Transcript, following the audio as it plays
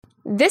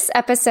This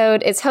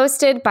episode is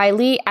hosted by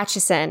Lee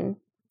Acheson.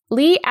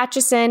 Lee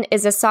Acheson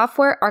is a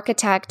software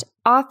architect,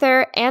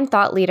 author, and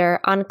thought leader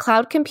on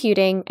cloud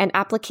computing and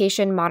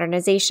application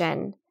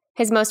modernization.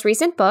 His most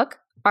recent book,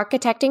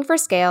 Architecting for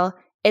Scale,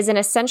 is an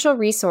essential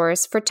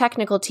resource for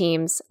technical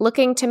teams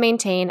looking to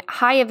maintain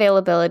high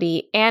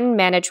availability and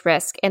manage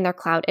risk in their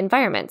cloud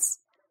environments.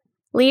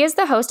 Lee is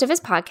the host of his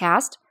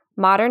podcast,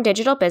 Modern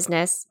Digital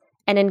Business,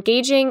 an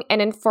engaging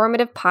and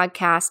informative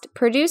podcast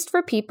produced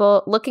for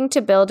people looking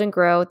to build and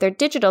grow their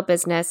digital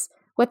business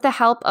with the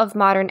help of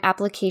modern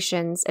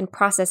applications and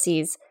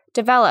processes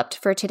developed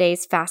for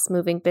today's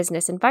fast-moving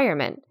business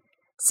environment.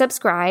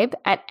 Subscribe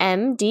at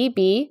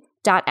mdb.fm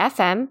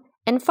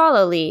and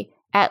follow Lee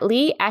at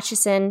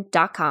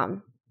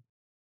leeacheson.com.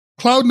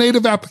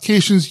 Cloud-native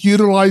applications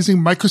utilizing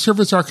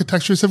microservice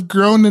architectures have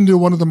grown into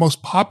one of the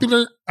most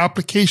popular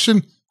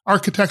application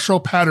architectural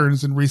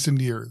patterns in recent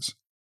years.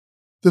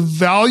 The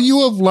value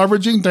of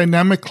leveraging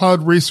dynamic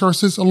cloud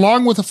resources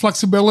along with the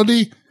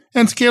flexibility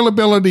and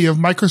scalability of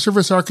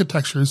microservice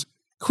architectures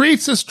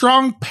creates a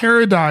strong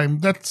paradigm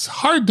that's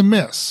hard to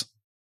miss.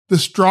 The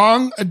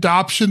strong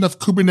adoption of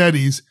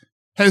Kubernetes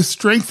has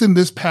strengthened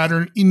this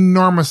pattern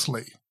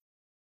enormously.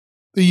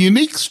 The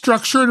unique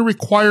structure and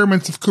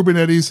requirements of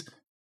Kubernetes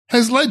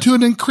has led to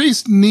an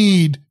increased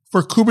need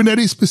for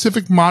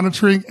Kubernetes-specific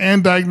monitoring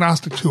and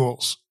diagnostic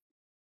tools.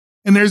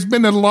 And there's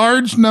been a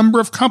large number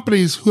of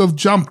companies who have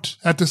jumped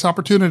at this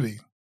opportunity.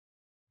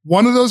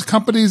 One of those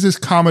companies is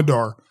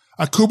Commodore,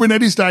 a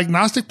Kubernetes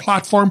diagnostic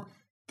platform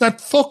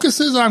that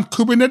focuses on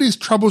Kubernetes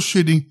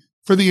troubleshooting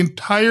for the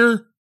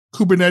entire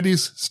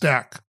Kubernetes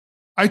stack.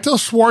 Eitel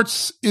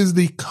Schwartz is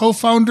the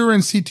co-founder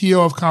and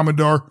CTO of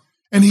Commodore,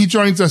 and he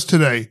joins us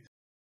today.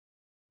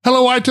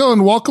 Hello, Eitel,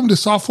 and welcome to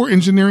Software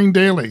Engineering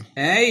Daily.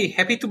 Hey,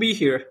 happy to be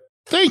here.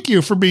 Thank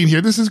you for being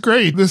here. This is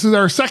great. This is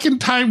our second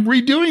time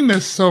redoing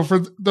this. So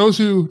for those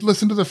who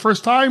listened to the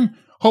first time,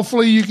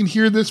 hopefully you can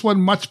hear this one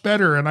much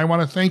better. And I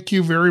want to thank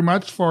you very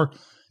much for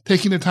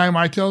taking the time,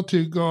 Eitel,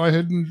 to go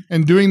ahead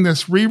and doing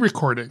this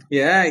re-recording.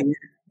 Yeah.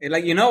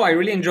 I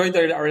really enjoyed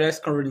our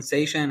last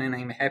conversation, and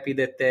I'm happy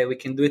that we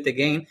can do it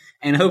again.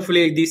 And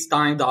hopefully this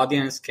time the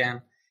audience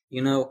can,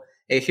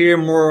 hear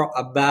more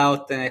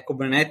about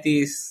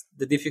Kubernetes,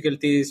 the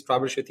difficulties,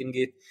 troubleshooting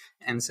it,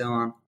 and so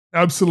on.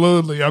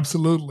 Absolutely.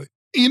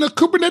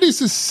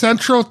 Kubernetes is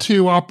central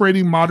to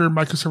operating modern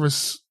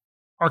microservice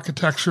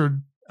architecture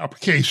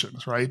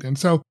applications, right? And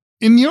so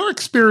in your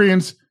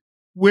experience,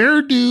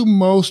 where do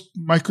most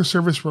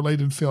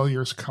microservice-related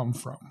failures come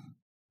from?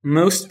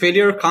 Most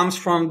failure comes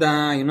from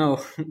there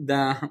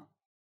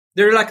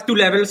are like two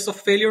levels of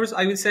failures,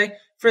 I would say.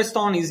 First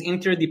one is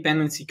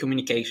interdependency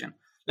communication.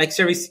 Like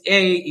service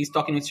A is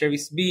talking with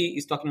service B,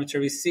 is talking with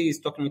service C, is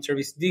talking with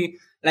service D.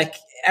 Like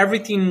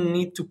everything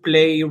need to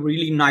play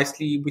really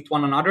nicely with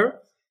one another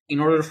in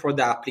order for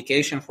the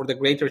application, for the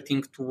greater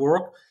thing to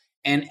work.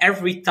 And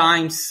every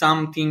time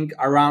something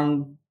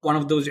around one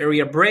of those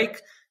area break,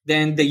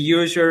 then the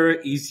user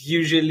is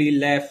usually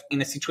left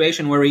in a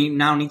situation where he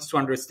now needs to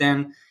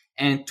understand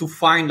and to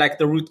find like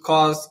the root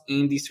cause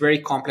in this very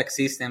complex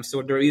system.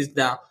 So there is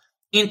the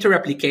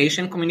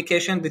inter-application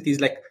communication that is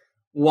like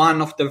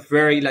one of the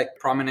very like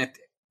prominent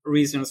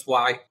reasons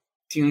why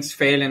things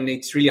fail, and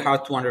it's really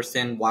hard to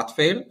understand what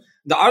failed.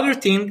 The other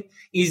thing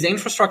is the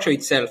infrastructure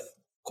itself.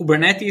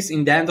 Kubernetes,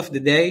 in the end of the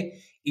day,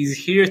 is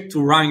here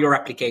to run your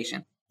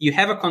application. You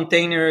have a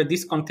container,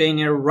 this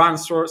container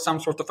runs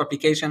some sort of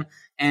application,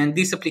 and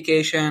this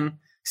application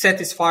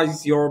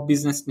satisfies your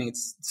business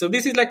needs. So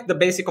this is like the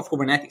basic of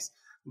Kubernetes.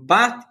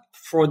 But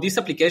for this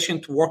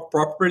application to work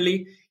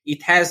properly,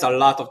 it has a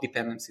lot of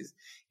dependencies.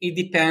 It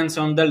depends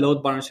on the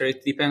load balancer.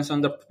 It depends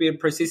on the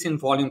persistent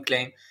volume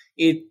claim.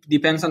 It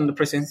depends on the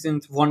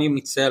persistent volume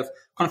itself,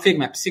 config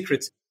map,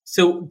 secrets.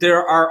 So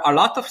there are a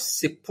lot of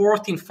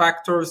supporting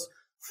factors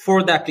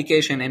for the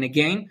application. And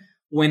again,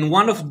 when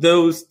one of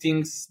those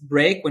things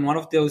break, when one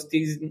of those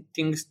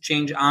things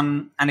change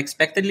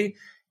unexpectedly,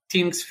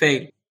 things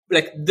fail.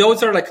 Like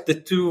those are like the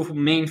two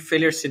main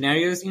failure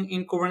scenarios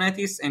in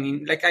Kubernetes.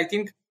 And I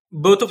think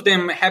both of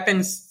them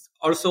happens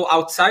also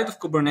outside of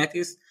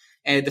Kubernetes.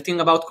 The thing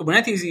about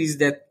Kubernetes is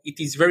that it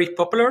is very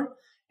popular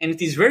and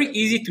it is very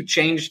easy to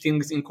change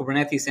things in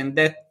Kubernetes. And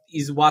that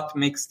is what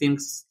makes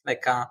things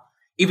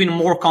even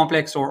more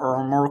complex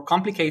or more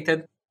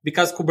complicated,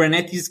 because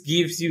Kubernetes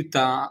gives you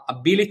the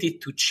ability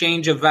to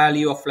change a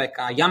value of like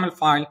a YAML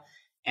file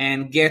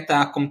and get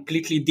a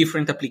completely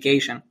different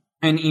application.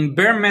 And in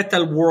bare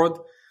metal world,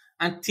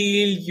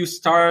 until you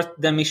start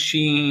the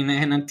machine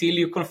and until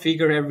you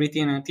configure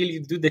everything, until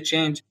you do the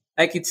change,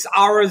 like it's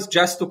hours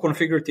just to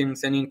configure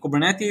things. And in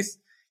Kubernetes,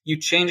 you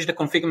change the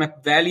config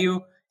map value,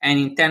 and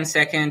in 10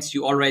 seconds,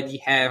 you already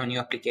have a new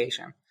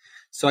application.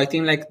 So I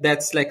think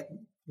that's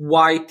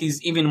why it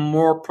is even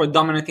more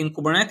predominant in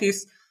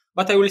Kubernetes.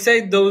 But I will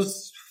say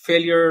those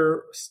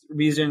failure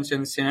reasons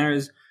and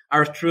scenarios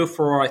are true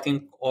for, I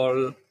think,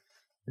 all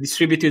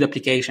distributed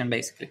application,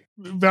 basically.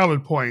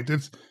 Valid point.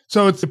 It's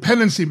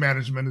dependency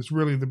management is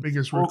really the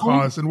biggest root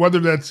cause. And whether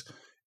that's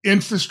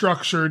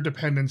infrastructure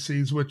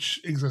dependencies,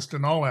 which exist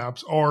in all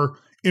apps, or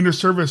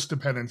inter-service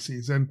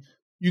dependencies. And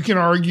you can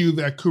argue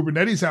that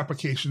Kubernetes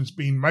applications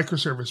being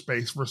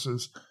microservice-based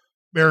versus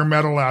bare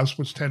metal apps,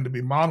 which tend to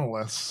be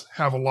monoliths,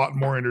 have a lot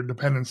more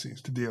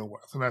interdependencies to deal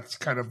with. And that's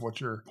kind of what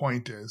your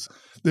point is.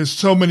 There's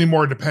so many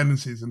more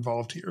dependencies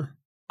involved here.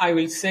 I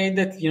will say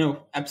that,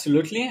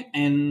 absolutely.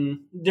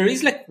 And there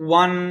is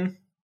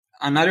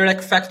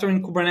another factor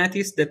in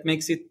Kubernetes that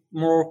makes it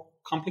more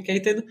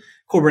complicated.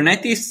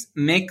 Kubernetes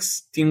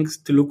makes things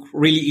to look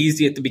really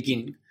easy at the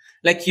beginning.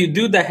 Like you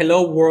do the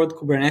hello world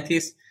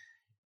Kubernetes,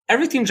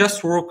 everything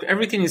just works.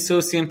 Everything is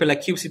so simple,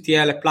 like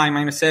kubectl apply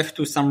 -f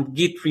to some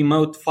Git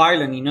remote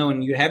file, and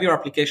and you have your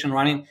application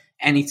running,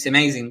 and it's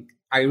amazing.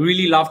 I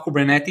really love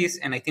Kubernetes,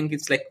 and I think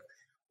it's like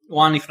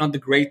one, if not the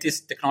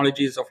greatest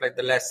technologies of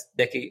the last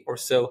decade or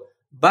so.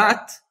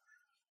 But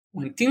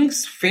when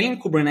things fail in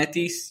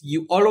Kubernetes,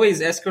 you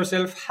always ask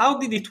yourself, how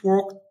did it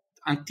work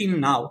until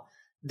now?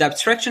 The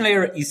abstraction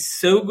layer is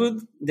so good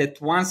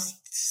that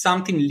once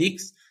something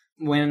leaks,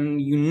 when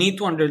you need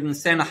to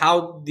understand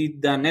how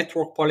did the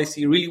network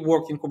policy really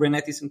work in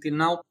Kubernetes until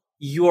now,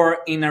 you are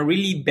in a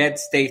really bad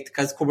state,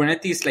 because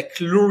Kubernetes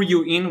lure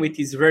you in with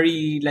this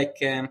very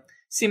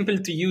simple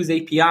to use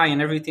API,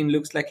 and everything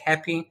looks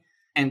happy.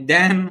 And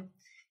then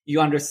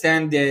you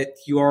understand that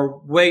you are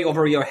way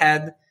over your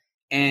head.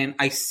 And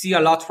I see a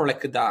lot for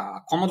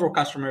the Commodore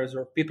customers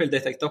or people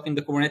that I talk in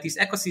the Kubernetes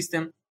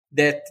ecosystem,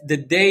 that the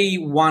day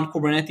one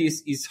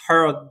Kubernetes is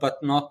hard but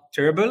not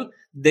terrible.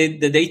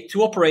 The day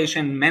two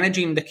operation,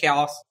 managing the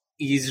chaos,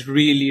 is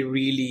really,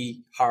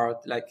 really hard.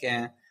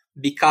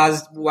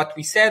 Because what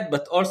we said,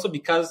 but also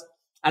because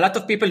a lot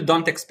of people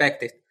don't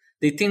expect it.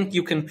 They think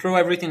you can throw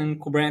everything in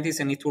Kubernetes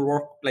and it will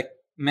work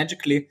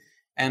magically.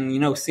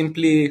 And,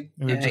 simply,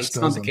 it's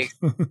not the case.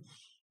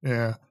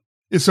 Yeah.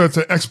 So it's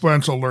an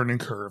exponential learning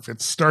curve.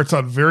 It starts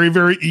out very,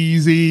 very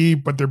easy,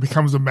 but there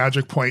becomes a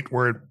magic point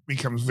where it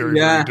becomes very,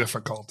 very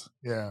difficult.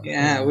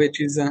 Yeah,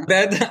 which is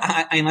bad.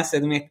 I must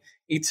admit,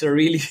 it's a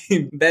really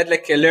bad,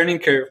 a learning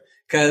curve,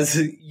 because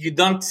you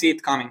don't see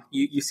it coming.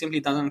 You simply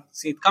don't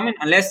see it coming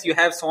unless you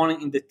have someone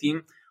in the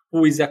team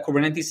who is a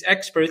Kubernetes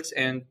expert,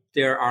 and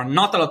there are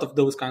not a lot of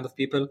those kind of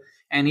people.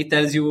 And he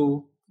tells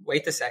you,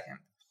 wait a second,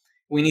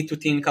 we need to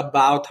think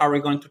about how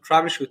we're going to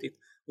troubleshoot it.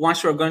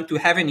 Once we're going to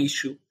have an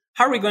issue,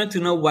 how are we going to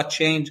know what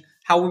changed?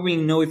 How will we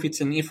know if it's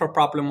an infra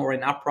problem or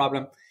an app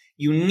problem?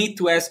 You need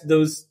to ask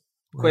those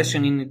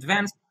questions in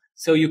advance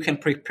so you can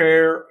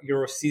prepare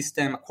your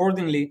system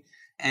accordingly.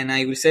 And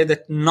I will say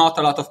that not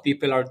a lot of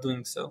people are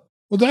doing so.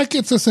 Well, that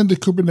gets us into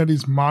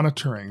Kubernetes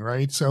monitoring,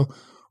 right? So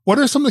what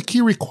are some of the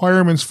key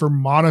requirements for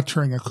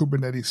monitoring a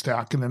Kubernetes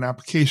stack and an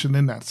application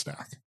in that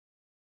stack?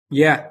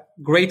 Yeah,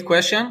 great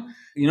question.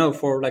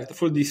 For the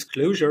full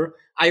disclosure,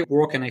 I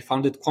work and I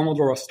founded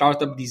Commodore, a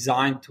startup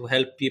designed to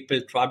help people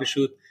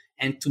troubleshoot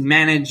and to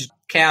manage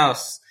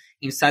chaos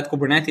inside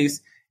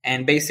Kubernetes,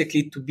 and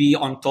basically to be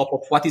on top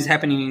of what is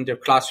happening in their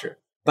cluster.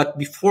 But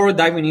before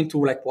diving into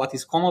what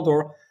is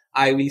Commodore,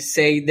 I will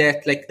say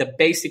that the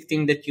basic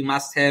thing that you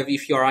must have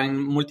if you are running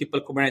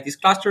multiple Kubernetes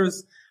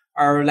clusters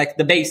are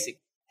the basic.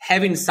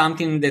 Having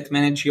something that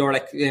manage your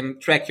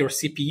track your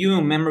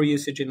CPU, memory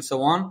usage, and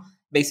so on.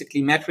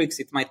 Basically metrics.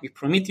 It might be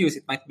Prometheus,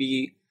 it might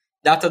be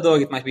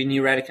Datadog, it might be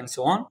New Relic, and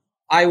so on.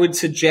 I would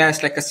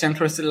suggest a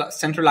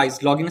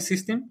centralized logging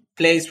system,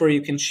 place where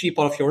you can ship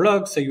all of your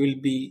logs, so you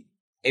will be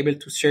able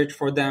to search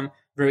for them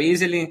very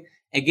easily.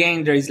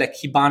 Again, there is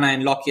Kibana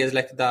and Loki as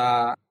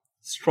the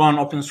strong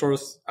open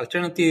source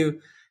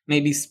alternative.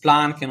 Maybe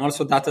Splunk and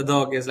also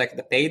Datadog as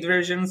the paid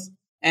versions.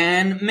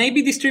 And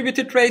maybe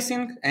distributed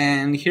tracing.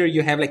 And here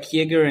you have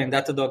Jaeger and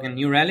Datadog and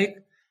New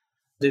Relic.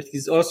 That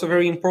is also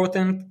very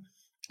important.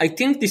 I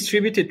think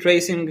distributed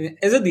tracing,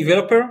 as a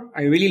developer,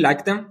 I really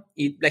like them.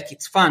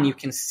 It's fun. You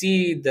can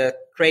see the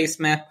trace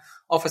map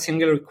of a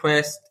single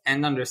request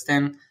and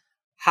understand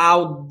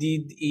how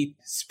did it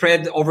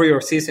spread over your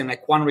system,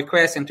 one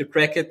request, and to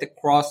track it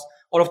across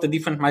all of the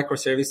different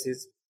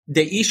microservices.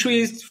 The issue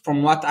is,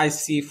 from what I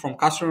see from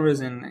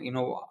customers and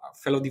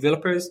fellow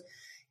developers,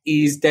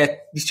 is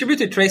that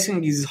distributed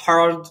tracing is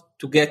hard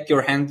to get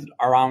your hand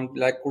around,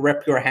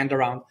 wrap your hand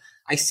around.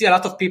 I see a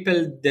lot of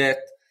people that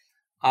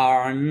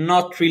are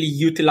not really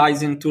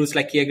utilizing tools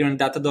like Jaeger and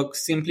Datadog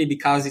simply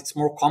because it's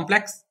more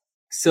complex.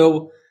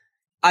 So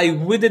I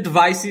would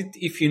advise it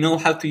if you know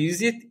how to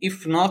use it.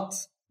 If not,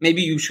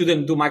 maybe you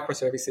shouldn't do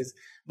microservices.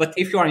 But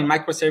if you are in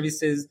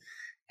microservices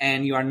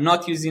and you are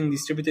not using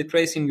distributed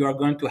tracing, you are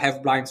going to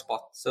have blind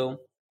spots.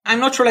 So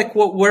I'm not sure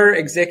where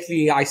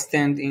exactly I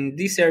stand in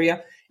this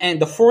area. And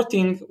the fourth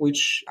thing,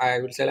 which I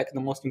would say the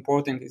most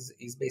important,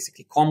 is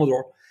basically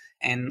Commodore.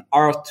 And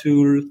our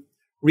tool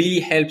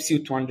really helps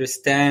you to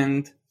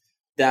understand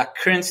the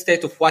current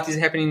state of what is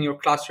happening in your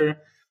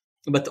cluster,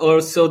 but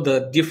also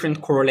the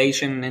different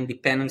correlation and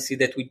dependency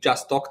that we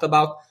just talked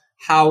about.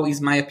 How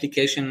is my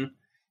application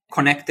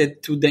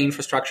connected to the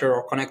infrastructure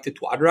or connected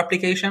to other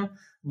application?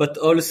 But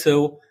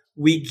also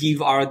we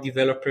give our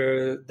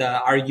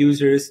our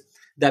users,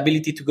 the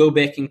ability to go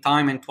back in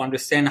time and to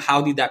understand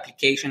how did the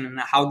application and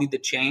how did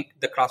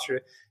the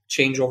cluster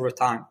change over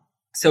time.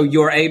 So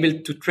you're able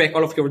to track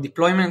all of your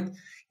deployment.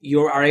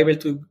 You are able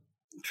to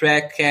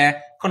track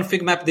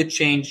config map that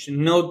changed,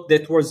 node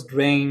that was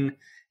drained,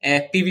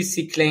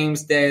 PVC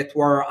claims that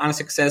were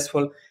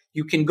unsuccessful.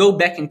 You can go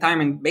back in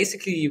time and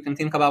basically you can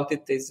think about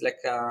it as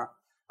like a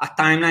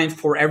timeline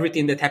for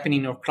everything that happened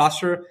in your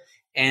cluster.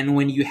 And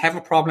when you have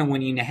a problem,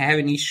 when you have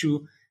an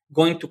issue,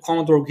 going to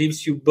Commodore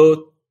gives you both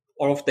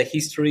all of the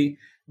history,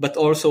 but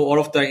also all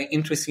of the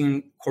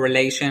interesting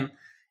correlation.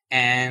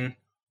 And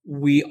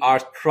we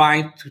are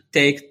trying to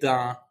take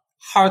the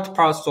hard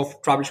parts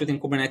of troubleshooting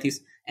Kubernetes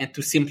and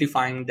to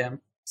simplifying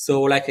them.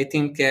 So like, I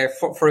think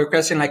for your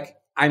question, like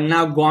I'm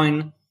now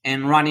going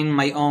and running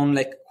my own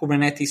like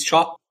Kubernetes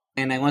shop,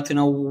 and I want to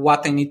know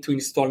what I need to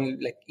install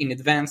like in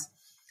advance.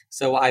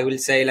 So I will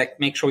say like,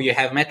 make sure you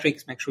have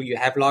metrics, make sure you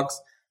have logs.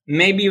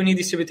 Maybe you need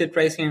distributed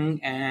tracing,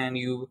 and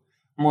you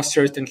most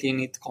certainly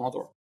need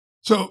Commodore.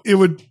 So it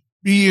would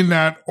be in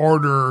that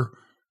order,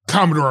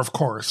 Commodore, of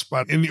course,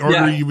 but in the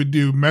order you would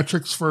do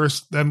metrics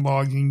first, then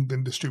logging,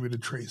 then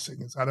distributed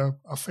tracing. Is that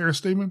a fair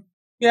statement?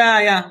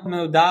 Yeah,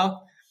 no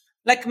doubt.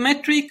 Like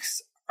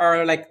metrics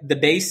are like the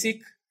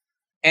basic.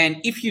 And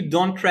if you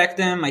don't track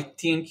them, I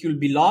think you'll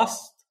be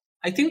lost.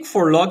 I think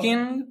for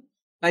logging,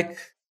 like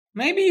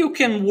maybe you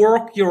can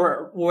work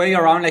your way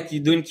around like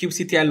you're doing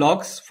kubectl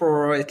logs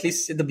for at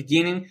least at the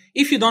beginning.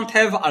 If you don't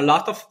have a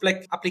lot of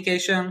like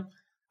application,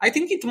 I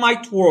think it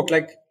might work.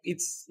 Like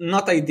it's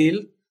not ideal,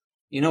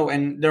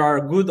 and there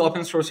are good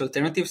open source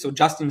alternatives. So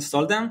just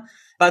install them.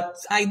 But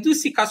I do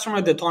see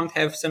customers that don't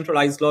have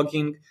centralized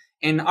logging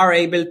and are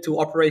able to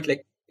operate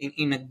like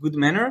in a good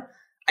manner.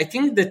 I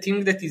think the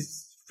thing that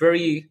is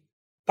very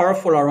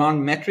powerful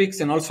around metrics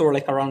and also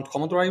like around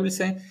Commodore, I will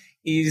say,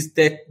 is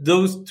that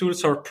those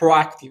tools are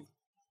proactive.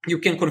 You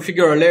can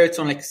configure alerts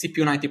on like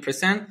CPU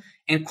 90%,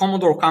 and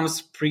Commodore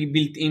comes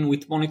pre-built in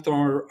with monitor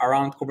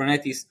around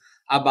Kubernetes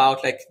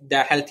about like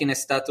the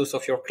healthiness status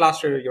of your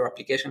cluster, your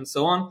application, and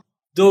so on.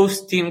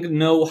 Those teams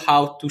know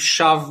how to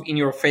shove in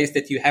your face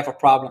that you have a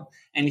problem.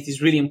 And it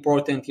is really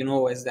important,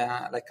 as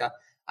a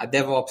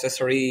DevOps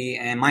SRE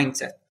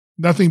mindset.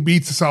 Nothing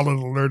beats a solid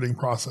alerting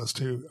process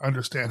to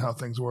understand how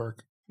things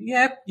work.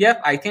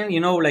 Yep. I think,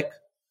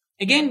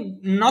 again,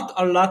 not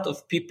a lot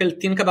of people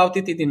think about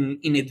it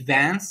in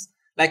advance.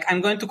 Like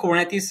I'm going to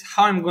Kubernetes,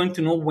 how I'm going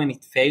to know when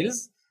it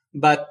fails.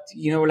 But,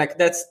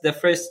 that's the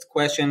first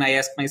question I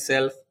ask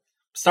myself,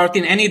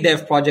 starting any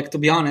dev project, to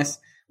be honest,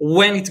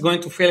 when it's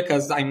going to fail,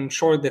 because I'm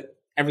sure that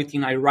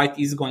everything I write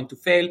is going to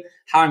fail,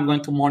 how I'm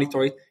going to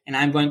monitor it, and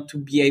I'm going to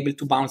be able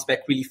to bounce back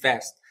really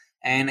fast.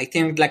 And I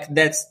think like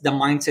that's the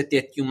mindset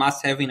that you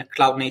must have in a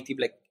cloud native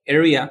like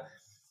area.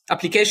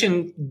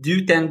 Applications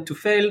do tend to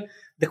fail.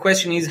 The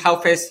question is how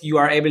fast you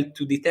are able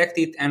to detect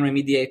it and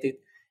remediate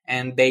it,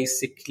 and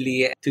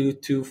basically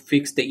to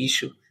fix the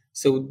issue.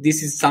 So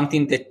this is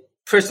something that,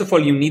 first of all,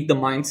 you need the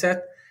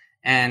mindset,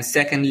 and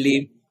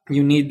secondly,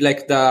 you need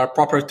like the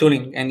proper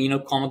tooling. And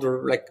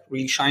Commodore like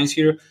really shines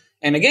here.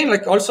 And again,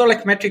 like also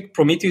like metric,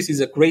 Prometheus is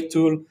a great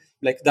tool.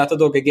 Like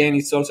Datadog, again,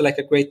 it's also like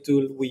a great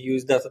tool. We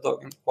use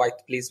Datadog and quite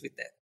pleased with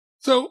that.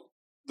 So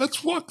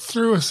let's walk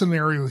through a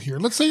scenario here.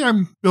 Let's say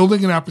I'm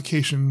building an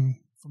application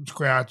from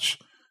scratch.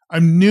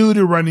 I'm new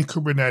to running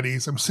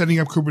Kubernetes. I'm setting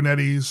up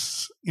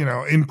Kubernetes,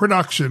 in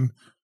production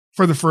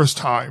for the first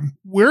time.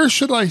 Where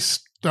should I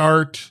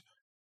start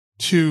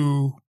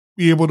to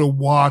be able to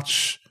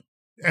watch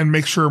and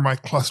make sure my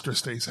cluster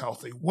stays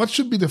healthy? What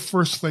should be the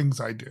first things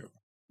I do?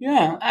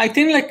 Yeah, I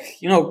think like,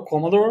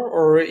 Commodore,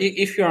 or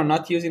if you are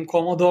not using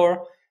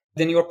Commodore,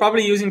 then you're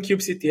probably using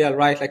kubectl,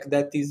 right? Like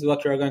that is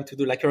what you're going to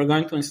do. Like you're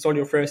going to install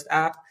your first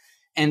app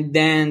and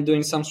then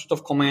doing some sort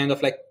of command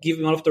of like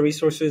giving all of the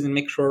resources and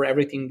make sure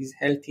everything is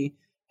healthy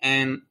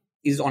and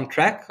is on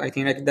track. I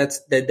think like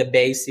that's the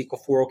basic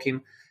of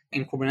working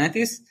in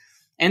Kubernetes.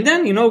 And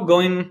then,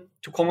 going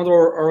to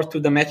Commodore or to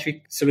the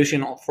metric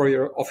solution of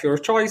your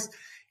choice,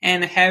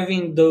 and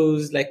having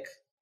those like,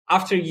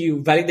 after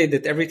you validate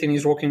that everything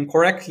is working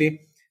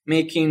correctly,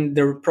 making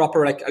the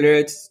proper like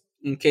alerts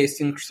in case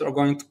things are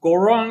going to go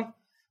wrong.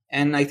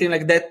 And I think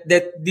like that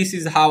this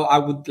is how I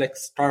would like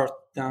start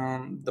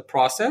the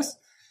process.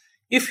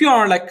 If you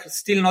are like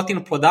still not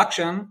in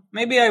production,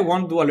 maybe I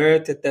won't do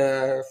alert at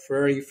the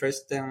very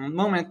first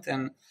moment,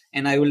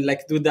 and I will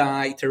like do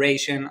the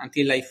iteration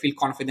until I feel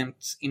confident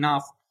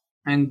enough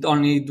and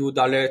only do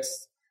the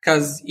alerts.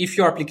 Because if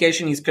your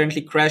application is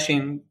currently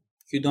crashing,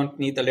 you don't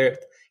need alert.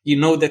 You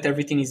know that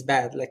everything is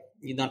bad. Like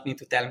you don't need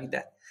to tell me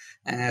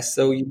that.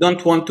 So you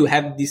don't want to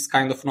have this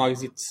kind of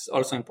noise. It's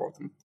also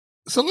important.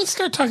 So let's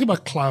start talking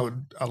about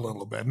cloud a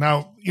little bit.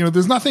 Now,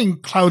 there's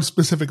nothing cloud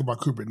specific about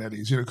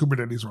Kubernetes.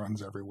 Kubernetes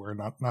runs everywhere,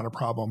 not a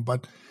problem.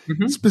 But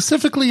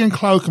specifically in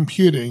cloud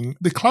computing,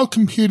 the cloud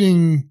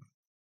computing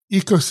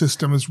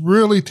ecosystem has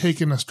really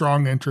taken a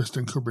strong interest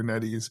in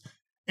Kubernetes,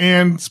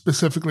 and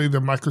specifically the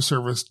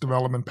microservice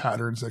development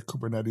patterns that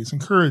Kubernetes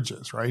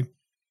encourages, right?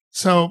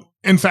 So,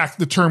 in fact,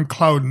 the term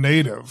cloud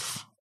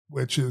native,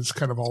 which is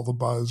kind of all the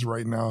buzz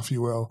right now, if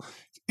you will,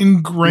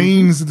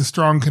 ingrains the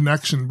strong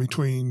connection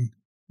between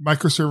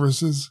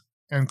microservices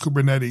and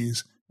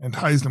Kubernetes and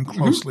ties them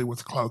closely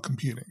with cloud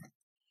computing.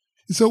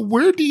 So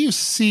where do you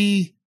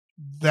see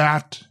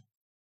that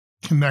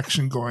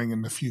connection going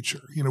in the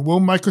future? Will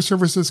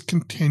microservices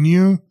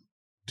continue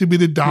to be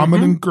the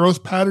dominant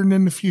growth pattern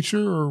in the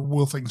future, or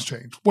will things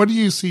change? What do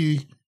you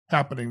see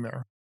happening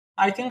there?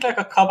 I think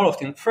a couple of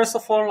things. First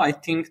of all, I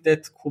think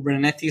that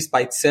Kubernetes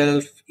by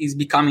itself is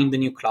becoming the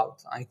new cloud.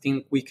 I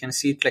think we can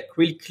see it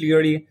really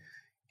clearly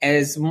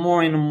as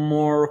more and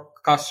more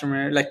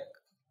customers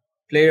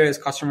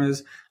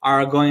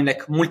are going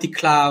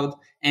multi-cloud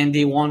and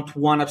they want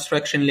one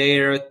abstraction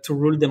layer to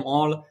rule them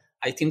all.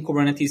 I think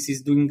Kubernetes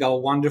is doing a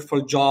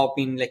wonderful job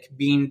in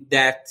being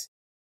that.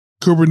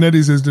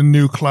 Kubernetes is the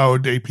new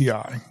cloud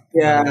API.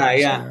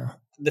 Yeah.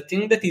 The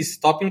thing that is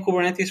stopping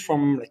Kubernetes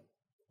from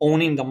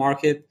owning the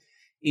market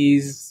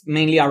is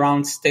mainly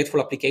around stateful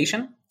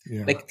application.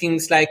 Yeah.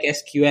 Things like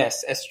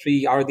SQS,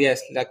 S3,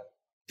 RDS,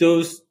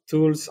 those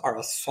tools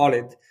are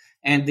solid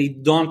and they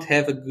don't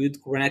have a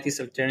good Kubernetes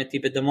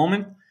alternative at the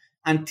moment.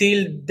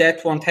 Until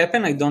that won't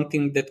happen, I don't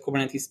think that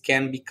Kubernetes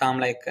can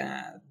become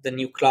the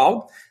new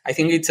cloud. I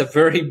think it's a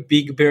very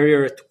big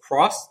barrier to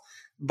cross,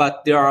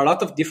 but there are a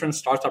lot of different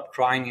startups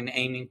trying and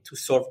aiming to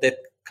solve that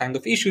kind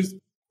of issues.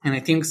 And I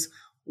think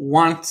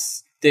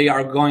once they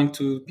are going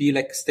to be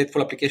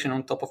stateful application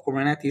on top of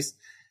Kubernetes,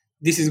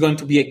 this is going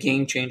to be a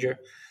game changer.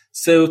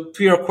 So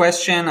to your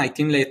question, I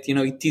think that,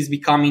 it is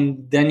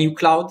becoming the new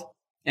cloud.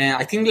 And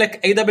I think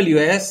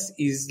AWS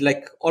is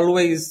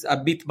always a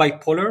bit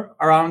bipolar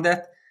around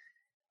that.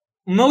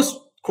 Most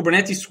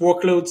Kubernetes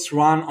workloads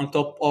run on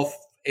top of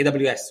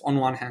AWS on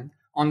one hand.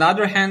 On the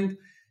other hand,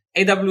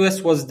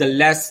 AWS was the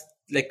last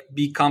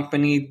big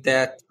company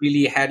that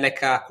really had a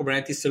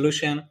Kubernetes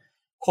solution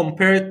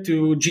compared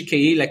to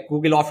GKE,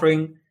 Google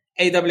offering.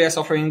 AWS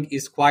offering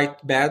is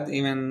quite bad.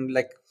 Even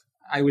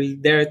I will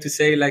dare to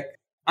say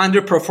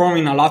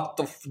underperforming a lot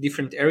of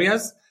different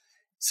areas.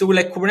 So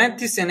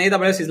Kubernetes and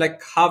AWS is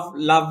have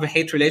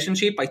love-hate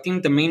relationship. I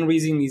think the main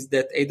reason is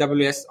that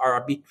AWS are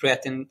a bit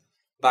threatened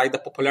by the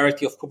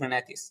popularity of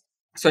Kubernetes.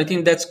 So I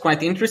think that's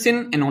quite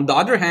interesting. And on the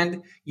other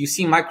hand, you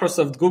see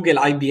Microsoft, Google,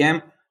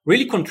 IBM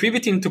really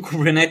contributing to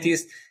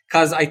Kubernetes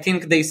because I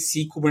think they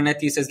see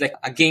Kubernetes as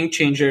a game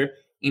changer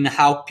in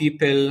how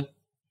people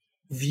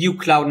view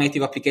cloud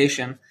native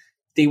application.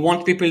 They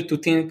want people to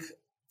think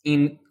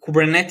in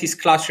Kubernetes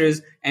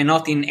clusters and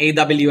not in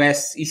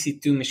AWS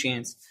EC2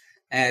 machines.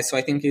 So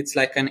I think it's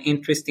an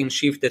interesting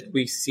shift that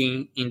we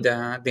see in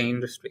the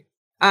industry.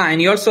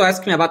 And you also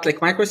asked me about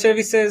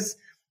microservices.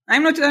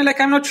 I'm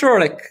not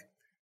sure.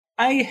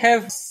 I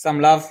have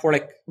some love for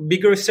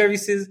bigger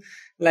services,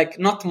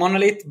 not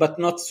monolith, but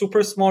not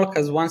super small.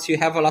 Because once you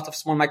have a lot of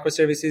small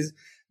microservices,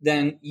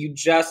 then you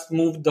just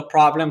move the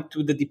problem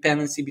to the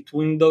dependency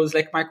between those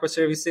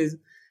microservices.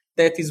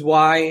 That is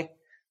why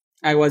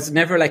I was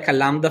never a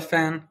Lambda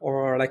fan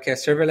or a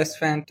serverless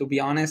fan, to be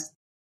honest.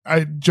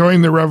 I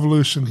joined the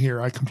revolution here.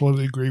 I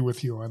completely agree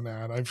with you on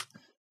that. I've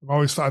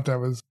always thought that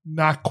was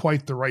not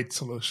quite the right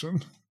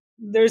solution.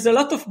 There's a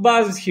lot of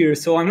buzz here,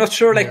 so I'm not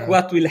sure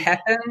what will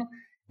happen.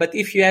 But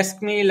if you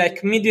ask me,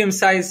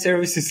 medium-sized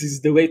services is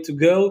the way to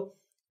go.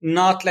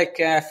 Not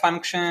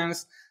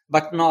functions,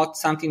 but not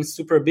something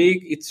super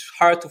big. It's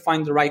hard to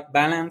find the right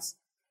balance.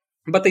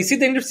 But I see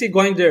the industry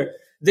going there.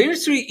 The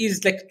industry is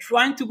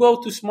trying to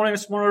go to smaller and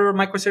smaller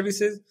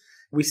microservices.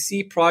 We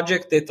see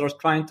projects that are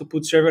trying to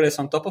put serverless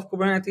on top of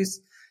Kubernetes,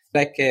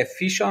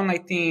 Fission, I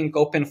think,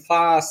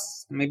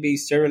 OpenFast, maybe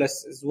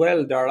serverless as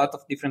well. There are a lot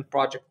of different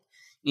projects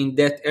in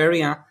that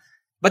area.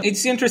 But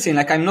it's interesting.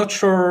 I'm not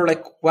sure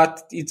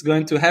what is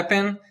going to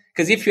happen.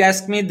 Because if you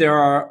ask me, there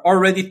are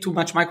already too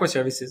much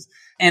microservices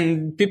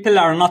and people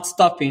are not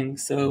stopping.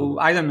 So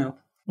I don't know.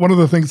 One of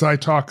the things I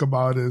talk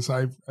about is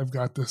I've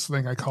got this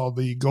thing I call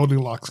the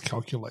Goldilocks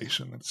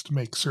calculation. It's to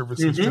make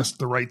services just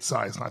the right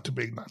size, not too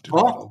big, not too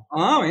little.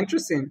 Oh,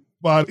 interesting.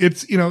 But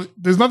it's,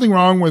 there's nothing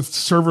wrong with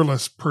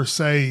serverless per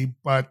se,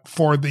 but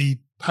for the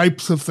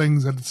types of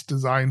things that it's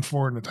designed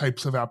for and the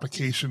types of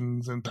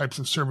applications and types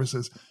of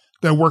services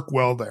that work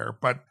well there.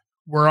 But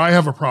where I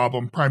have a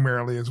problem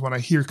primarily is when I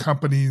hear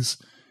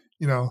companies,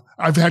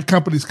 I've had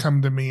companies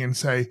come to me and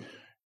say,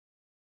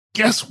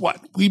 guess what?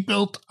 We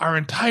built our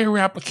entire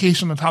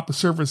application on top of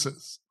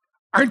services.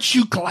 Aren't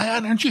you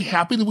glad? Aren't you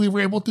happy that we were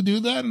able to do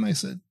that? And I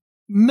said,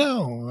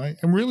 no,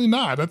 I'm really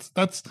not.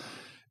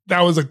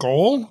 That was a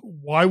goal.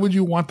 Why would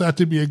you want that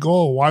to be a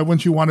goal? Why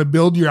wouldn't you want to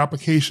build your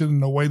application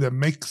in a way that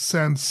makes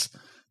sense,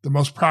 the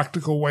most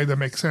practical way that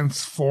makes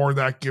sense for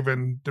that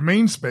given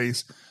domain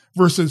space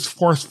versus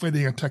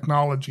force-fitting a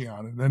technology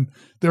on it? And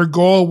their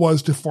goal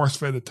was to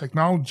force-fit a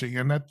technology,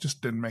 and that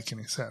just didn't make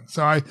any sense.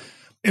 So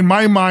in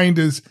my mind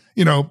is,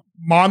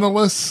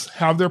 monoliths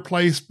have their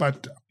place,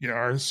 but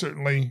are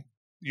certainly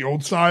the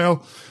old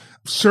style.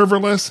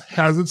 Serverless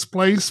has its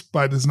place,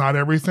 but is not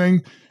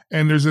everything.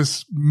 And there's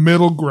this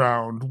middle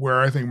ground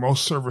where I think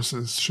most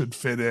services should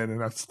fit in,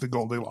 and that's the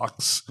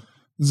Goldilocks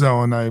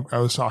zone I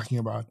was talking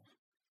about.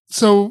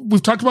 So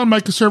we've talked about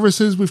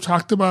microservices, we've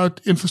talked about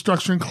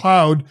infrastructure and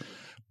cloud,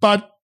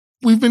 but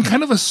we've been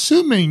kind of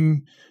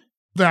assuming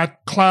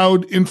that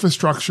cloud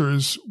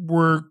infrastructures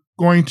were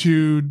going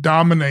to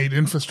dominate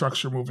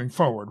infrastructure moving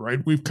forward, right?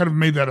 We've kind of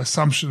made that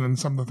assumption in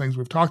some of the things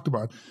we've talked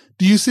about.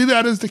 Do you see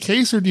that as the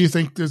case, or do you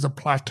think there's a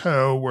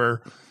plateau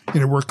where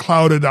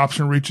cloud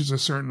adoption reaches a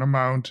certain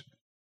amount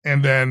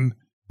and then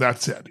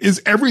that's it?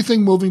 Is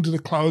everything moving to the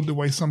cloud the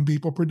way some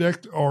people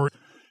predict, or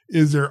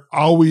is there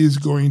always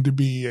going to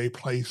be a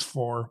place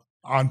for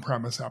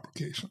on-premise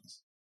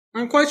applications?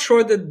 I'm quite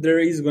sure that there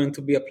is going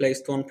to be a place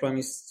to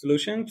on-premise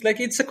solutions. Like,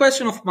 it's a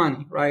question of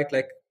money, right?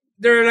 Like,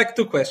 there are like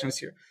two questions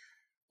here.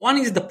 One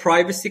is the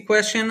privacy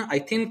question. I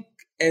think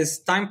as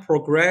time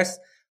progresses,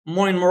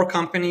 more and more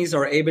companies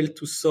are able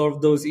to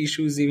solve those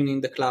issues even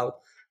in the cloud.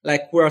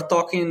 Like, we're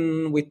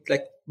talking with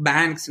like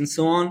banks and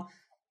so on,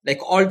 like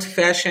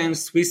old-fashioned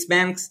Swiss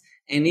banks,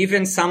 and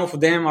even some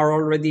of them are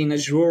already in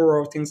Azure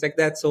or things like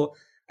that. So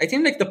I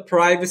think like the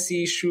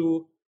privacy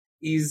issue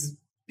is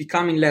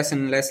becoming less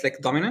and less like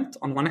dominant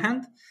on one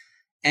hand.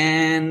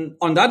 And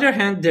on the other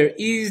hand, there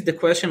is the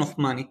question of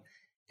money.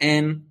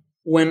 And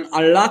when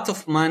a lot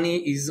of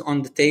money is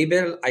on the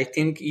table, I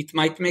think it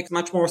might make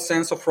much more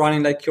sense of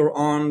running like your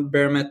own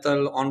bare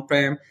metal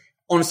on-prem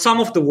on some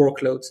of the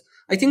workloads.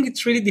 I think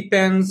it really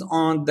depends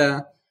on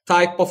the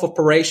type of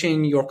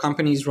operation your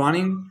company is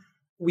running.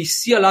 We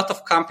see a lot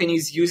of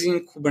companies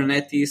using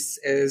Kubernetes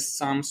as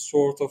some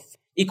sort of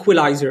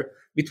equalizer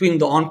between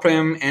the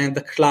on-prem and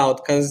the cloud,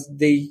 because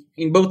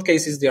in both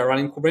cases, they are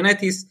running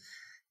Kubernetes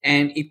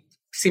and it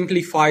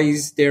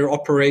simplifies their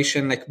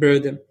operation like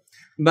burden.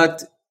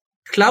 But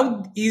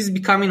cloud is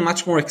becoming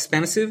much more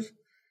expensive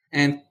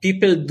and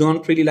people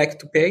don't really like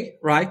to pay,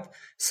 right?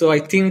 So I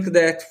think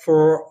that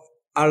for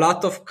a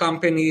lot of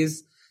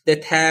companies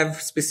that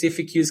have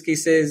specific use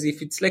cases,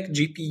 if it's like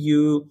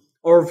GPU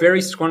or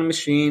very strong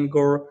machine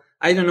or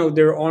I don't know,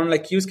 their own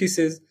like use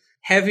cases,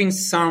 having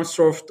some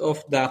sort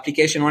of the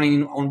application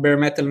running on bare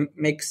metal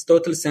makes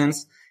total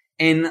sense.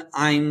 And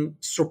I'm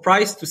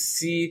surprised to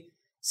see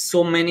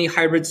so many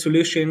hybrid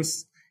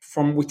solutions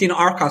from within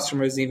our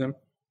customers even,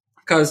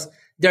 because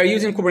they're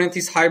using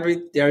Kubernetes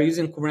hybrid, they are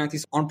using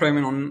Kubernetes on-prem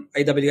and on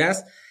AWS,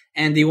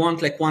 and they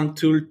want like one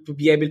tool to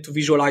be able to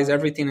visualize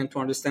everything and to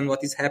understand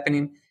what is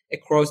happening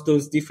across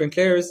those different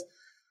layers.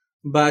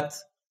 But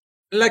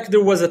like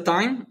there was a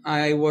time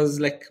I was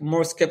like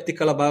more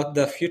skeptical about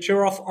the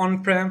future of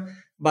on-prem,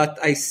 but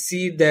I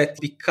see that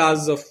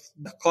because of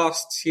the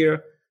costs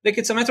here, like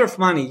it's a matter of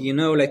money,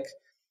 like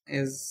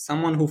as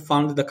someone who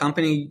founded the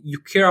company, you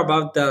care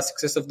about the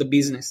success of the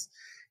business.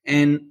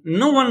 And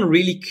no one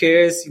really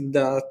cares in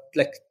the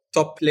like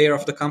top layer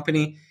of the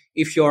company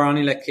if you're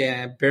running like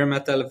a bare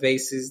metal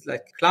basis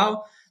like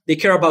cloud. They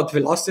care about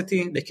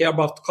velocity, they care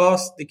about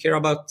cost, they care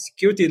about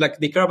security, like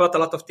they care about a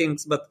lot of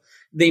things, but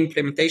the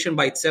implementation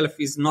by itself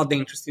is not the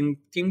interesting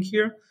thing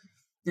here.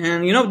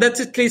 And that's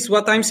at least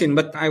what I'm seeing.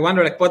 But I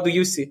wonder, like, what do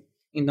you see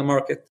in the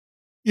market?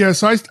 Yeah,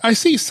 so I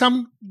see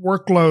some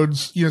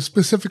workloads,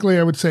 specifically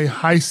I would say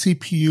high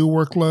CPU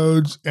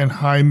workloads and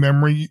high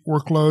memory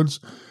workloads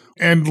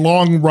and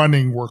long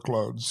running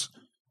workloads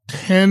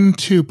tend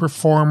to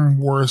perform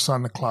worse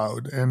on the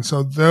cloud. And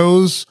so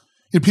those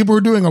people who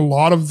are doing a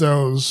lot of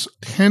those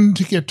tend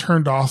to get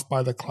turned off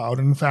by the cloud.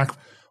 And in fact,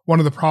 one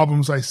of the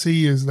problems I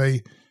see is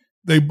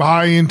they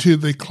buy into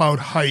the cloud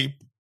hype,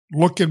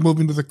 look at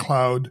moving to the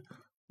cloud,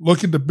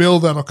 look at the bill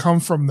that'll come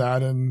from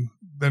that, and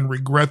then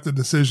regret the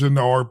decision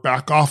or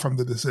back off from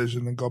the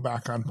decision and go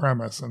back on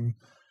premise. And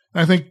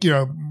I think,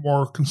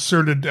 more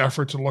concerted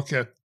effort to look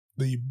at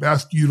the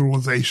best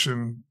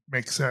utilization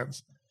makes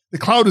sense. The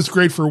cloud is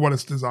great for what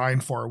it's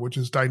designed for, which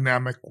is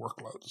dynamic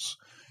workloads.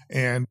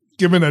 And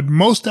given that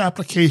most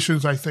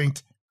applications, I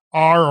think,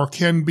 are or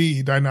can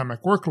be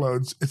dynamic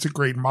workloads, it's a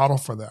great model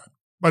for that.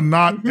 But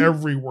not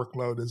every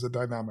workload is a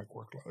dynamic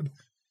workload.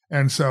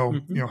 And so,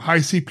 high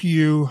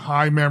CPU,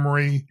 high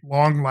memory,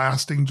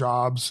 long-lasting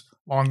jobs,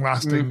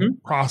 long-lasting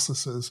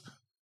processes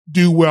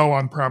do well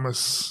on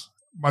premise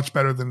much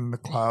better than in the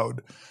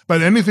cloud.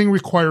 But anything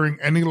requiring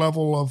any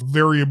level of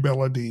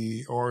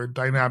variability or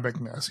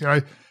dynamicness,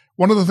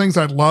 one of the things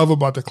I love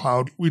about the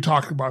cloud, we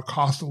talked about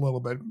cost a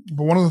little bit,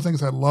 but one of the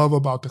things I love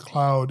about the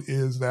cloud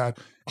is that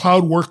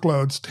cloud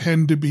workloads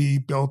tend to be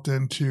built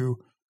into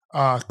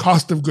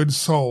cost of goods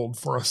sold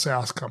for a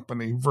SaaS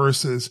company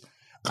versus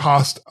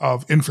cost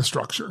of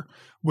infrastructure,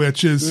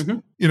 which is,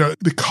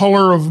 the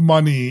color of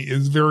money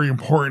is very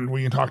important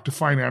when you talk to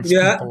finance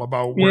people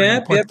about where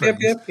you put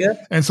things.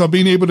 And so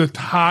being able to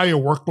tie a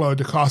workload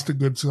to cost of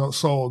goods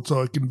sold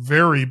so it can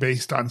vary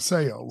based on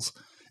sales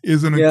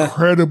is an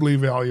incredibly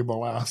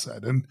valuable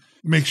asset and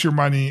makes your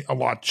money a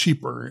lot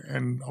cheaper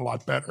and a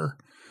lot better.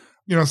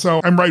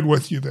 So I'm right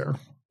with you there.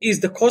 Is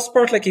the cost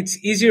part like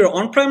it's easier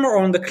on-prem or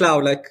on the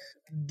cloud, like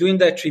doing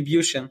the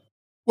attribution?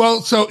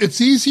 Well, so it's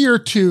easier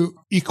to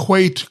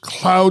equate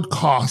cloud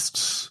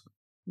costs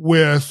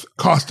with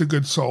cost of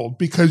goods sold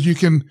because you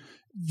can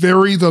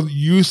vary the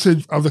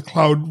usage of the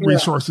cloud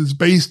resources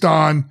based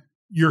on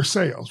your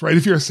sales, right?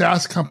 If you're a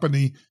SaaS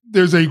company,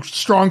 there's a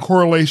strong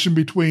correlation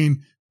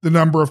between the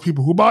number of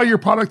people who buy your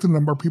product and the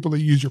number of people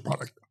that use your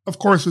product. Of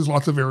course, there's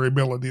lots of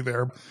variability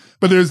there,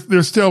 but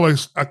there's still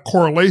a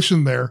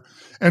correlation there.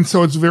 And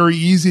so it's very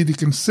easy to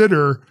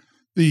consider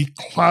the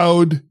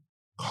cloud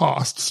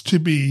costs to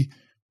be,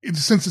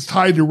 since it's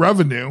tied to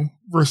revenue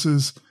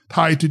versus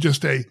tied to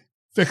just a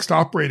fixed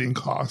operating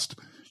cost,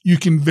 you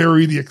can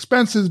vary the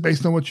expenses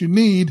based on what you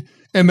need.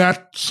 And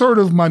that sort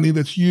of money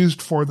that's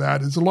used for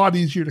that is a lot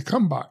easier to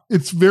come by.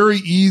 It's very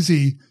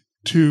easy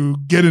to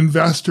get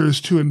investors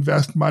to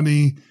invest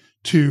money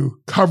to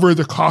cover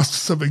the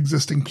costs of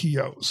existing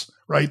POs,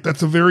 right?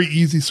 That's a very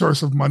easy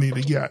source of money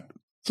to get.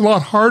 It's a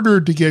lot harder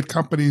to get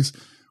companies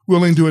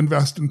willing to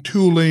invest in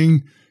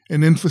tooling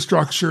and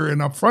infrastructure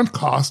and upfront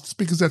costs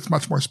because that's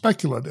much more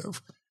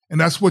speculative. And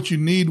that's what you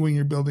need when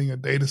you're building a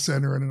data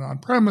center and an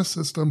on-premise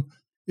system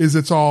is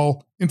it's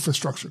all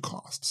infrastructure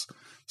costs.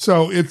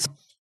 So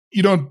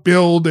you don't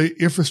build an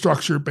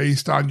infrastructure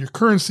based on your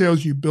current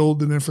sales, you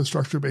build an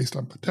infrastructure based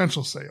on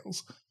potential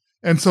sales.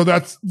 And so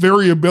that's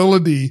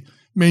variability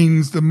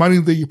means the money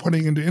that you're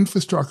putting into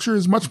infrastructure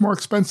is much more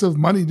expensive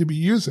money to be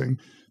using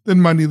than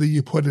money that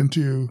you put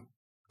into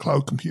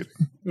cloud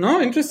computing.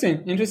 No,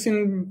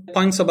 interesting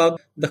points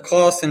about the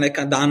cost and like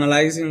the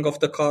analyzing of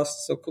the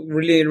cost. So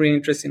really, really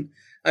interesting.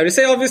 I would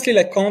say obviously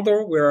like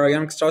Commodore, we're a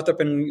young startup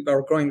and we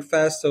are growing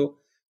fast. So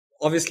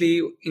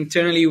obviously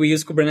internally we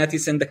use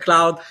Kubernetes in the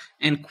cloud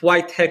and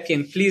quite happy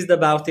and pleased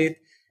about it.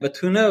 But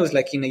who knows,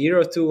 like in a year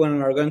or two when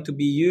we're going to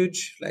be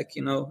huge, like,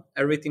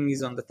 everything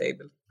is on the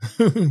table.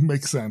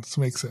 Makes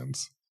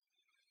sense.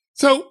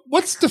 So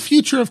what's the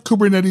future of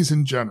Kubernetes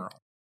in general?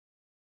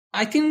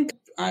 I think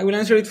I will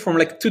answer it from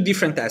like two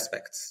different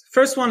aspects.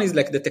 First one is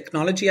like the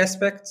technology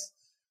aspects.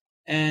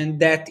 And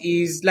that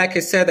is, like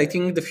I said, I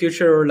think the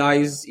future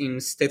lies in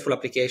stateful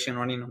application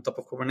running on top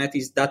of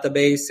Kubernetes,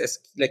 database as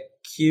like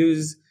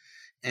queues.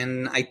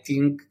 And I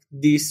think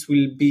this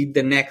will be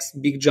the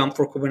next big jump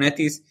for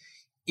Kubernetes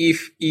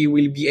if it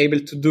will be able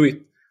to do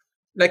it.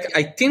 Like,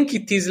 I think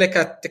it is like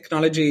a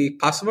technology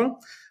possible,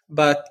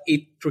 but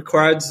it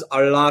requires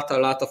a lot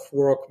of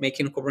work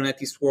making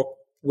Kubernetes work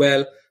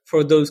well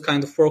for those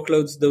kind of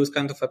workloads, those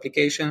kind of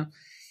application.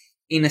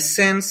 In a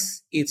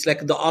sense, it's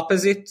like the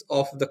opposite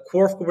of the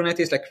core of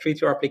Kubernetes, like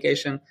treat your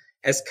application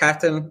as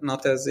cattle,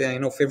 not as,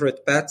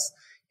 favorite pets.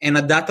 And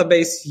a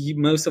database,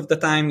 most of the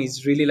time,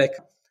 is really like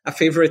a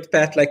favorite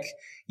pet. Like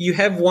you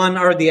have one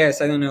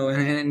RDS,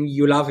 and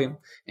you love him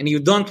and you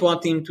don't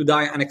want him to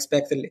die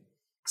unexpectedly.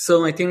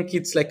 So I think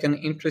it's like an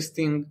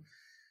interesting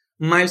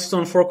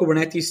milestone for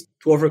Kubernetes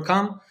to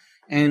overcome,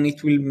 and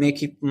it will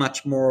make it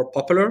much more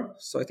popular.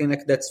 So I think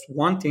like that's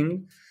one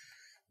thing.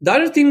 The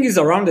other thing is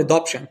around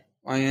adoption.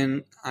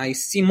 And I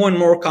see more and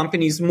more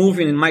companies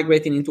moving and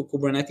migrating into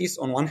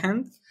Kubernetes on one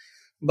hand,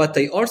 but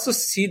I also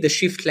see the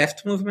shift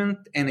left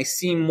movement, and I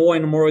see more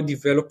and more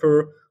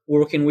developer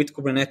working with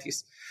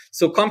Kubernetes.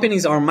 So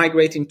companies are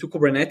migrating to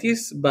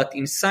Kubernetes, but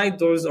inside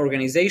those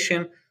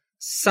organizations,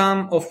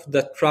 some of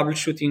the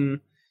troubleshooting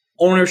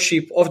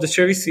ownership of the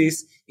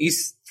services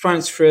is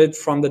transferred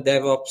from the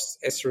DevOps,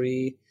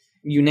 SRE,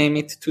 you name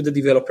it, to the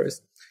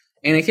developers.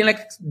 And I think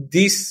like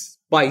this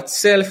by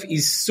itself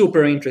is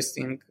super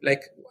interesting.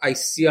 Like I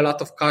see a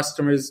lot of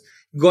customers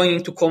going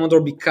into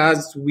Commodore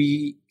because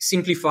we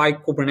simplify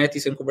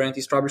Kubernetes and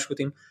Kubernetes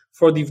troubleshooting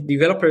for the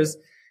developers,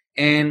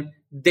 and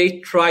they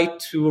try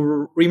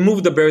to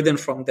remove the burden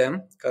from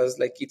them because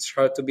like it's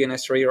hard to be an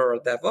SRE or a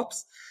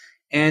DevOps,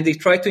 and they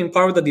try to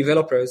empower the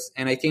developers.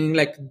 And I think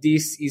like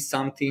this is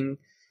something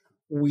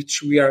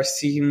which we are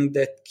seeing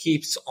that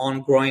keeps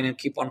on growing and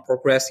keep on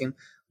progressing.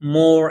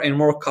 More and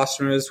more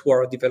customers who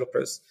are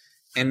developers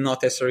and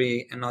not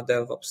SRE and not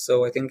DevOps.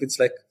 So I think it's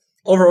like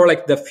overall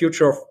like the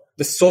future of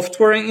the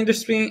software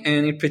industry,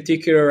 and in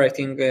particular, I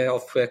think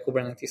of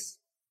Kubernetes.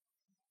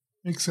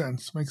 Makes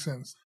sense.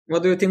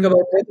 What do you think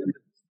about that?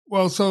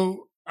 Well,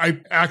 so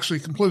I actually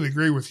completely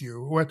agree with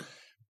you.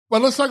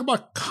 But let's talk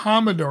about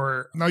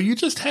Commodore. Now, you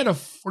just had a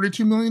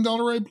 $42 million,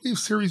 I believe,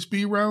 Series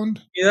B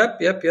round.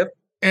 Yep.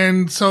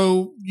 And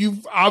so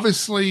you've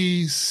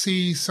obviously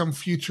see some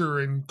future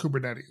in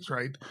Kubernetes,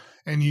 right?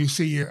 And you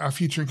see a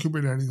future in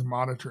Kubernetes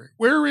monitoring.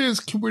 Where is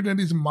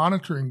Kubernetes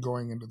monitoring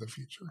going into the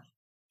future?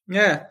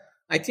 Yeah,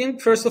 I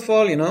think first of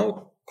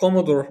all,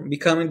 Commodore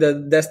becoming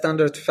the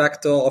standard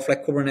factor of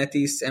like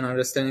Kubernetes and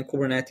understanding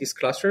Kubernetes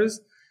clusters.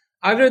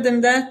 Other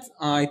than that,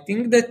 I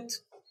think that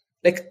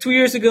like 2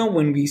 years ago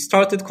when we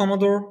started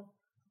Commodore,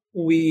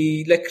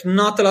 we like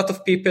not a lot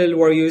of people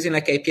were using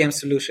like APM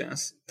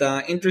solutions.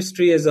 The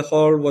industry as a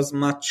whole was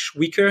much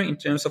weaker in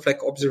terms of like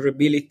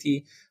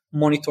observability,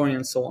 monitoring,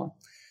 and so on.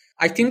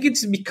 I think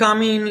it's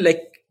becoming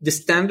like the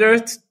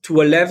standard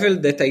to a level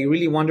that I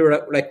really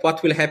wonder like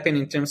what will happen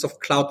in terms of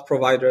cloud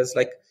providers.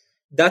 Like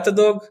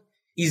Datadog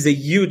is a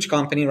huge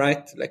company,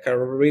 right? Like a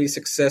really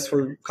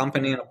successful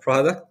company and a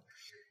product.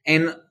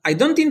 And I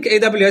don't think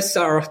AWS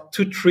are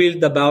too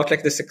thrilled about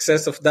like the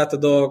success of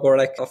Datadog or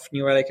like of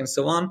New Relic and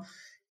so on,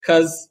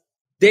 because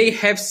they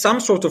have some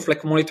sort of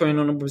like monitoring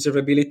on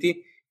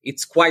observability.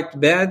 It's quite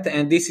bad.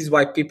 And this is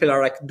why people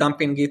are like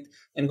dumping it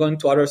and going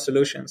to other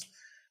solutions.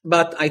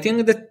 But I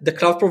think that the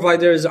cloud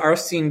providers are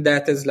seeing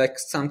that as like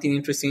something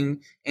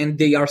interesting, and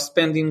they are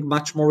spending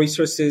much more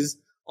resources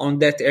on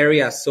that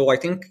area. So I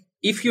think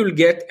if you'll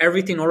get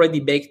everything already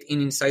baked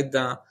in inside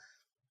the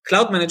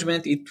cloud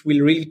management, it will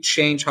really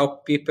change how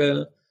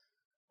people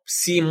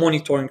see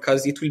monitoring,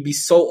 because it will be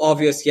so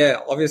obvious.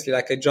 Yeah, obviously,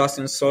 like I just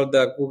installed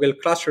the Google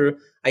cluster,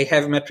 I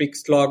have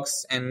metrics,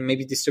 logs, and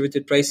maybe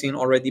distributed tracing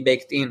already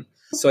baked in.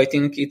 So I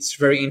think it's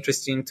very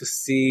interesting to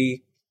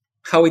see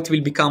how it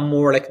will become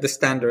more like the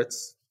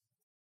standards.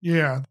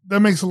 Yeah,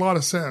 that makes a lot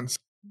of sense.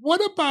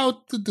 What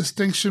about the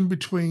distinction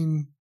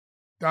between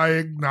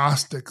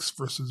diagnostics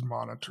versus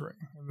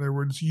monitoring? In other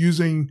words,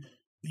 using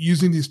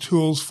these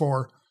tools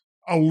for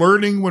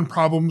alerting when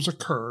problems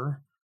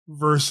occur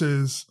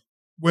versus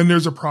when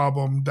there's a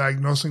problem,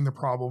 diagnosing the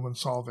problem and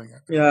solving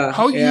it.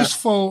 How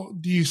useful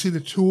do you see the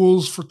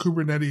tools for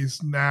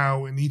Kubernetes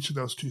now in each of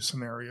those two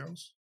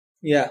scenarios?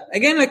 Yeah.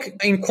 Again, like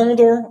in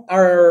Commodore,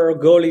 our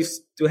goal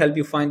is to help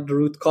you find the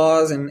root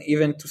cause and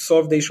even to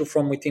solve the issue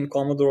from within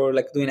Commodore,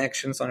 like doing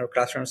actions on your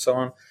cluster and so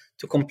on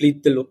to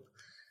complete the loop.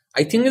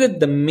 I think that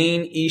the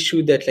main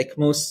issue that like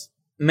most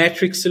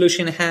metric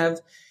solution have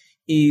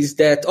is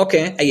that,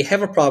 okay, I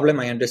have a problem.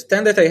 I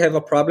understand that I have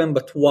a problem,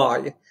 but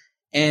why?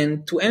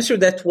 And to answer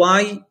that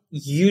why,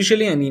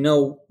 usually, and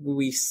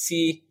we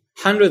see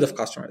hundreds of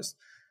customers,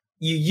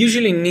 you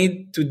usually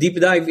need to deep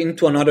dive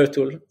into another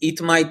tool.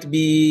 It might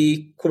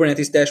be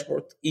Kubernetes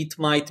dashboard. It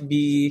might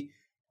be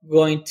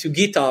going to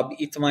GitHub.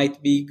 It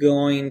might be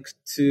going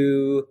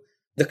to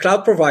the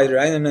cloud provider.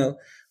 I don't know.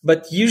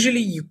 But usually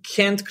you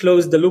can't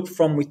close the loop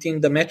from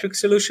within the metric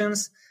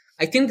solutions.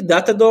 I think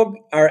Datadog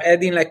are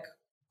adding like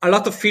a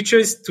lot of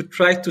features to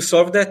try to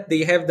solve that.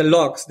 They have the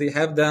logs. They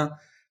have the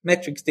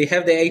metrics. They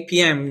have the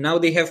APM. Now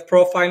they have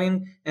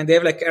profiling and they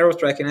have like error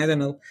tracking. I don't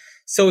know.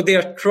 So they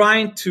are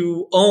trying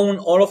to own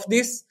all of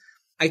this.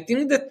 I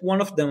think that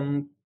one of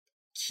the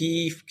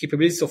key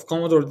capabilities of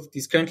Commodore that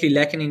is currently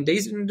lacking in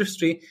this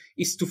industry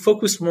is to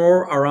focus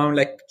more around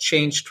like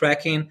change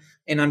tracking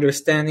and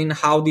understanding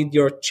how did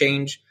your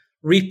change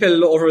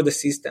ripple over the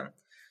system.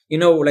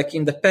 Like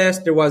in the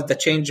past, there was the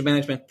change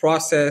management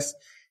process,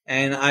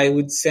 and I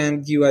would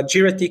send you a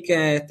Jira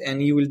ticket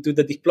and you will do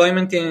the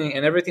deployment thing,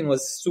 and everything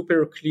was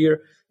super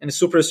clear and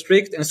super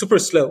strict and super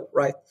slow,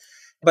 right?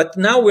 But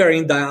now we are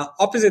in the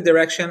opposite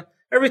direction.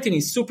 Everything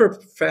is super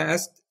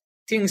fast.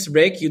 Things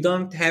break. You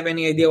don't have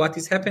any idea what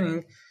is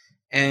happening.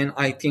 And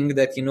I think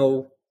that,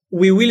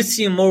 we will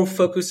see more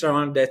focus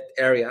around that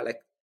area,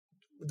 like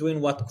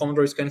doing what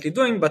Commodore is currently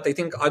doing. But I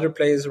think other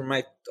players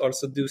might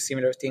also do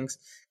similar things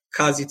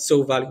because it's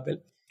so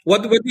valuable.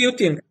 What do you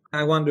think?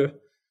 I wonder.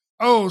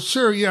 Oh,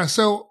 sure. Yeah.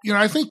 So,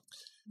 I think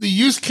the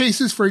use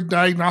cases for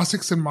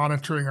diagnostics and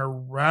monitoring are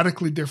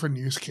radically different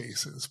use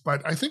cases,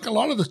 but I think a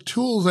lot of the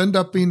tools end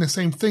up being the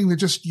same thing. They're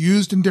just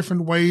used in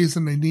different ways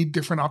and they need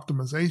different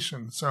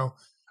optimization. So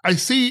I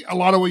see a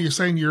lot of what you're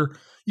saying. You're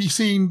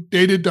seeing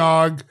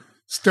Datadog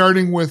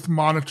starting with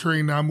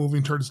monitoring, now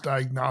moving towards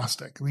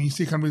diagnostic. And you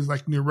see companies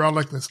like New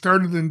Relic that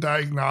started in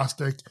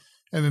diagnostic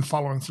and then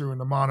following through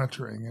into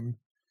monitoring, and,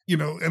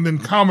 and then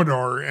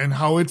Commodore and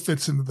how it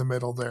fits into the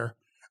middle there.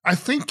 I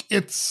think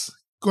it's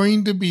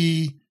going to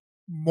be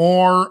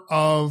more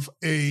of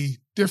a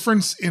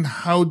difference in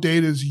how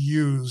data is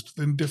used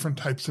than different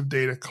types of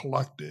data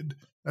collected.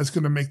 That's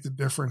going to make the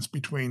difference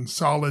between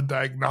solid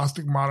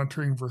diagnostic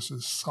monitoring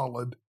versus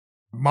solid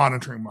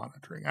monitoring,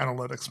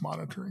 analytics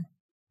monitoring.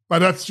 But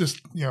that's just,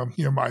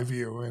 my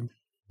view.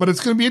 But it's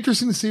going to be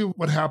interesting to see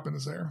what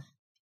happens there.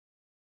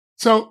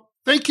 So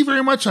thank you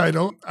very much,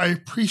 Idle. I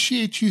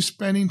appreciate you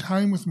spending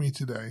time with me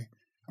today.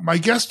 My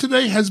guest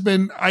today has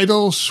been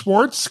Idle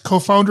Schwartz,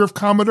 co-founder of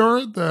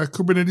Commodore, the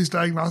Kubernetes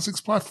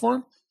diagnostics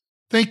platform.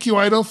 Thank you,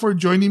 Idle, for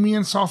joining me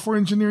in Software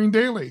Engineering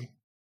Daily.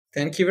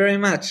 Thank you very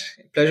much.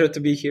 Pleasure to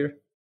be here.